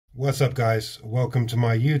What's up, guys? Welcome to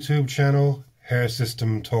my YouTube channel, Hair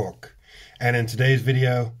System Talk. And in today's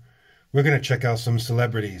video, we're going to check out some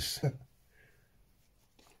celebrities.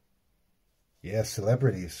 Yes,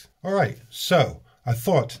 celebrities. Alright, so I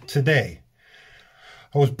thought today,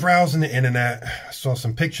 I was browsing the internet, I saw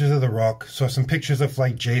some pictures of The Rock, saw some pictures of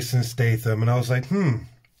like Jason Statham, and I was like, I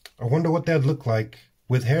wonder what that'd look like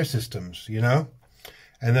with hair systems, you know?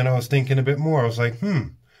 And then I was thinking a bit more. I was like,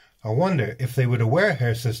 I wonder if they were to wear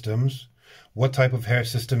hair systems, what type of hair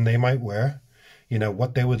system they might wear, you know,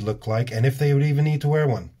 what they would look like, and if they would even need to wear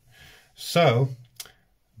one. So,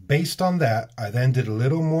 based on that, I then did a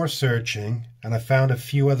little more searching, and I found a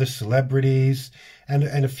few other celebrities and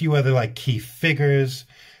a few other like key figures,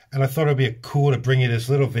 and I thought it would be cool to bring you this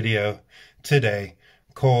little video today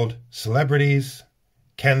called Celebrities,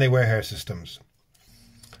 Can They Wear Hair Systems?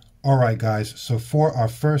 Alright guys, so for our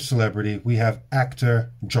first celebrity, we have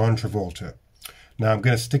actor John Travolta. Now I'm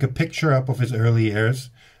going to stick a picture up of his early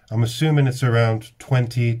years. I'm assuming it's around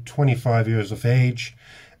 20, 25 years of age.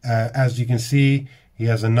 As you can see, he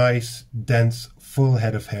has a nice, dense, full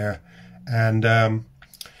head of hair. And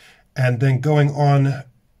then going on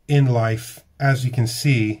in life, as you can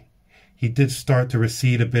see, he did start to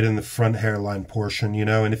recede a bit in the front hairline portion, you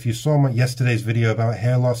know. And if you saw yesterday's video about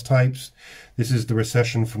hair loss types, this is the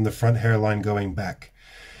recession from the front hairline going back.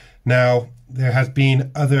 Now, there has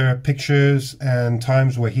been other pictures and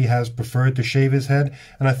times where he has preferred to shave his head.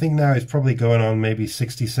 And I think now he's probably going on maybe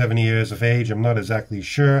 60, 70 years of age. I'm not exactly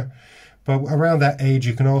sure. But around that age,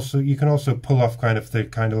 you can also pull off kind of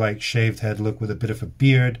like shaved head look with a bit of a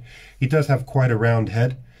beard. He does have quite a round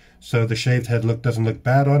head, so the shaved head look doesn't look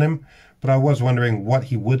bad on him. But I was wondering what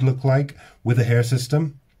he would look like with a hair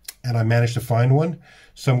system, and I managed to find one.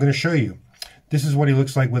 So I'm going to show you. This is what he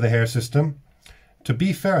looks like with a hair system. To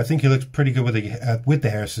be fair, I think he looks pretty good with the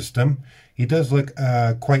hair system. He does look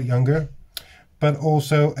quite younger. But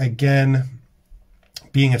also, again,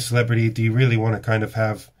 being a celebrity, do you really want to kind of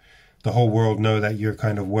have the whole world know that you're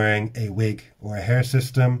kind of wearing a wig or a hair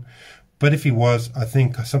system? But if he was, I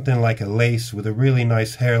think something like a lace with a really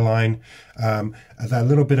nice hairline, that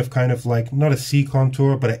little bit of kind of like, not a C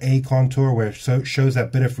contour, but an A contour where it shows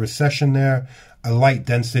that bit of recession there, a light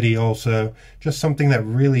density also, just something that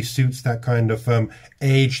really suits that kind of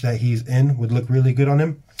age that he's in would look really good on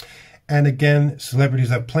him. And again, celebrities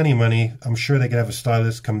have plenty of money. I'm sure they could have a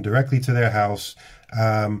stylist come directly to their house,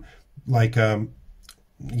 you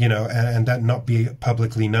know, and that not be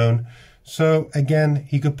publicly known. So again,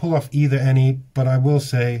 he could pull off either any, but I will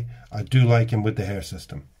say I do like him with the hair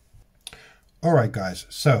system. Alright guys,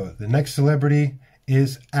 so the next celebrity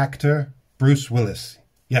is actor Bruce Willis.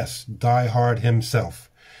 Yes, Die Hard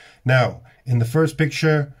himself. Now, in the first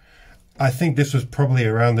picture, I think this was probably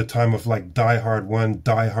around the time of like Die Hard 1,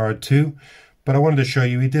 Die Hard 2. But I wanted to show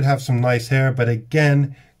you, he did have some nice hair, but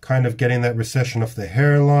again, kind of getting that recession of the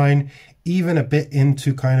hairline, even a bit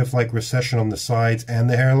into kind of like recession on the sides and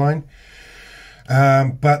the hairline.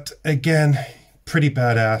 But again, pretty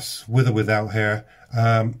badass with or without hair.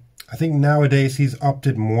 I think nowadays he's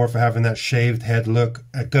opted more for having that shaved head look,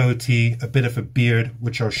 a goatee, a bit of a beard,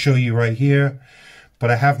 which I'll show you right here. But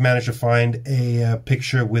I have managed to find a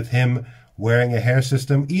picture with him wearing a hair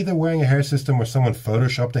system, either wearing a hair system or someone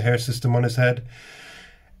photoshopped a hair system on his head.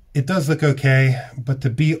 It does look okay, but to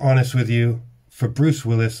be honest with you, for Bruce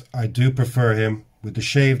Willis, I do prefer him with the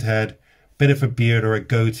shaved head, bit of a beard or a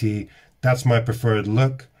goatee. That's my preferred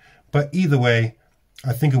look. But either way,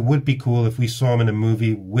 I think it would be cool if we saw him in a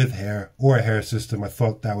movie with hair or a hair system. I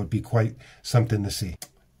thought that would be quite something to see.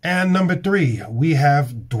 And number 3, we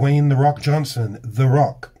have Dwayne "The Rock" Johnson, The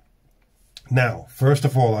Rock. Now, first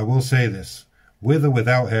of all, I will say this. With or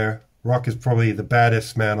without hair, Rock is probably the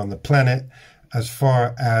baddest man on the planet as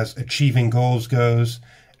far as achieving goals goes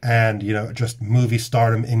and, you know, just movie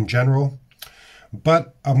stardom in general.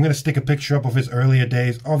 But I'm going to stick a picture up of his earlier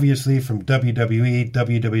days, obviously from WWE,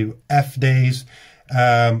 WWF days,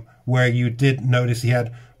 where you did notice he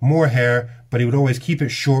had more hair, but he would always keep it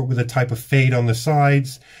short with a type of fade on the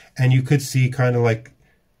sides, and you could see kind of like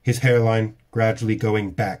his hairline gradually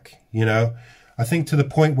going back, you know. I think to the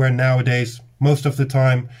point where nowadays, most of the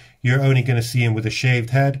time, you're only going to see him with a shaved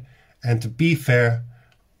head, and to be fair,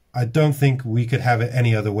 I don't think we could have it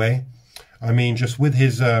any other way. I mean, just with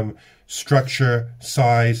his structure,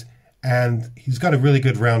 size, and he's got a really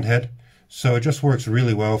good round head, so it just works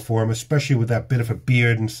really well for him, especially with that bit of a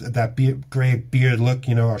beard and that gray beard look,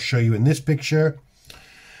 you know, I'll show you in this picture.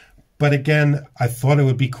 But again, I thought it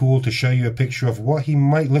would be cool to show you a picture of what he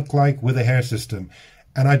might look like with a hair system.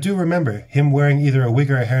 And I do remember him wearing either a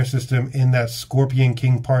wig or a hair system in that Scorpion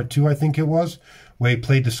King Part 2, I think it was, where he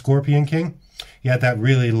played the Scorpion King. He had that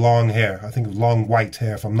really long hair. I think long white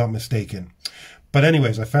hair, if I'm not mistaken. But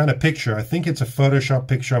anyways, I found a picture. I think it's a Photoshop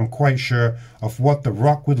picture, I'm quite sure, of what The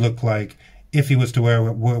Rock would look like if he was to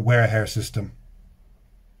wear a hair system.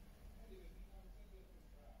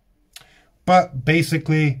 But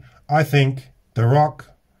basically, I think The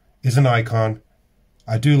Rock is an icon.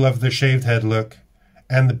 I do love the shaved head look,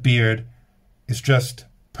 and the beard is just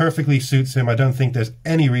perfectly suits him. I don't think there's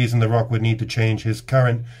any reason The Rock would need to change his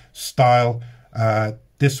current style.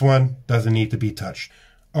 This one doesn't need to be touched.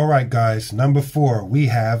 All right, guys, number 4, we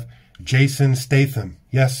have Jason Statham.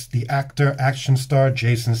 Yes, the actor, action star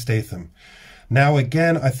Jason Statham. Now,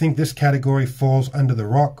 again, I think this category falls under The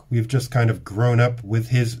Rock. We've just kind of grown up with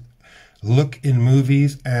his look in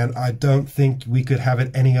movies, and I don't think we could have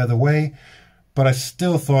it any other way. But I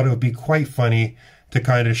still thought it would be quite funny to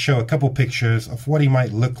kind of show a couple pictures of what he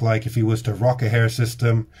might look like if he was to rock a hair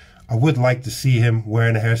system. I would like to see him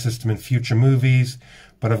wearing a hair system in future movies,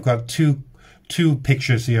 but I've got two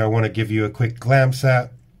pictures here I want to give you a quick glance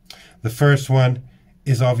at. The first one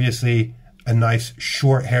is obviously a nice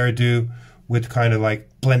short hairdo with kind of like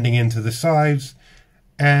blending into the sides.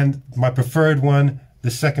 And my preferred one,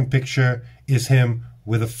 the second picture, is him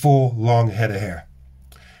with a full long head of hair.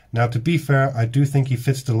 Now, to be fair, I do think he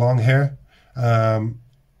fits the long hair.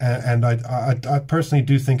 And I personally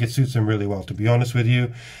do think it suits him really well, to be honest with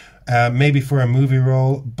you. Maybe for a movie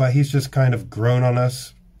role, but he's just kind of grown on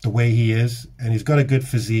us the way he is, and he's got a good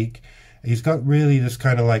physique. He's got really this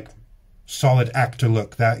kind of like solid actor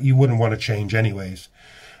look that you wouldn't want to change anyways.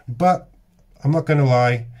 But I'm not going to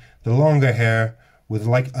lie, the longer hair with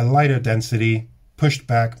like a lighter density, pushed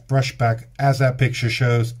back, brushed back, as that picture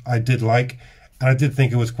shows, I did like. And I did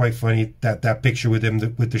think it was quite funny that picture with him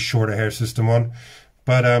with the shorter hair system on.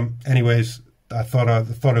 But anyways, I thought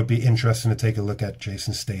it would be interesting to take a look at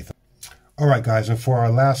Jason Statham. All right, guys, and for our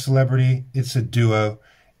last celebrity, it's a duo.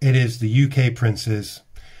 It is the UK Princes.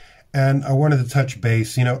 And I wanted to touch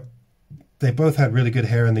base. You know, they both had really good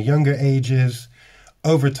hair in the younger ages.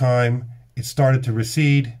 Over time, it started to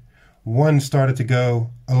recede. One started to go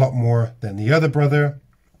a lot more than the other brother.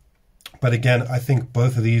 But again, I think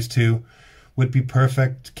both of these two would be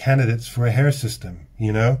perfect candidates for a hair system,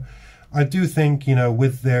 you know. I do think, you know,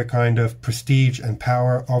 with their kind of prestige and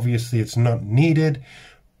power, obviously it's not needed,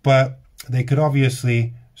 but they could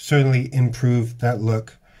obviously certainly improve that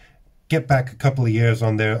look, get back a couple of years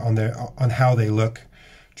on how they look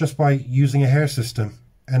just by using a hair system.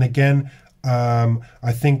 And again,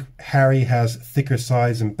 I think Harry has thicker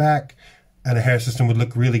sides and back, and a hair system would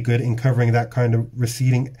look really good in covering that kind of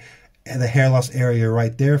receding, the hair loss area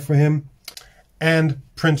right there for him. And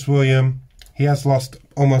Prince William, he has lost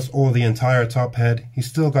almost all the entire top head. He's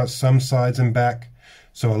still got some sides and back,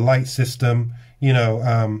 so a light system, you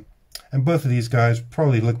know, and both of these guys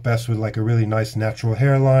probably look best with like a really nice natural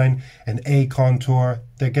hairline, an A contour.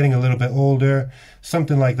 They're getting a little bit older.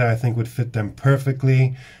 Something like that I think would fit them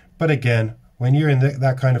perfectly. But again, when you're in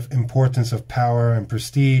that kind of importance of power and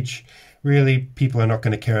prestige, really, people are not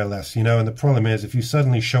going to care less, you know. And the problem is, if you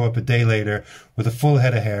suddenly show up a day later with a full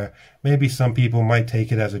head of hair, maybe some people might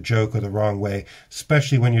take it as a joke or the wrong way,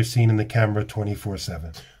 especially when you're seen in the camera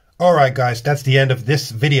 24/7. All right, guys, that's the end of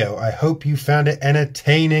this video. I hope you found it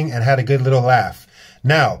entertaining and had a good little laugh.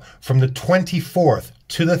 Now, from the 24th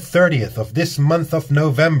to the 30th of this month of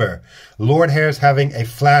November, Lord Hair's having a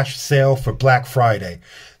flash sale for Black Friday.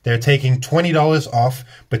 They're taking $20 off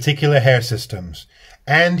particular hair systems.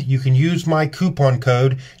 And you can use my coupon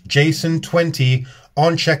code JASON20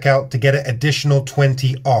 on checkout to get an additional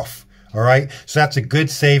 20 off. All right, so that's a good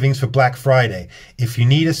savings for Black Friday. If you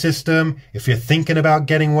need a system, if you're thinking about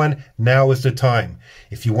getting one, now is the time.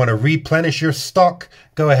 If you want to replenish your stock,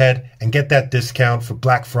 go ahead and get that discount for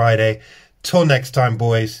Black Friday. Till next time,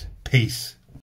 boys. Peace.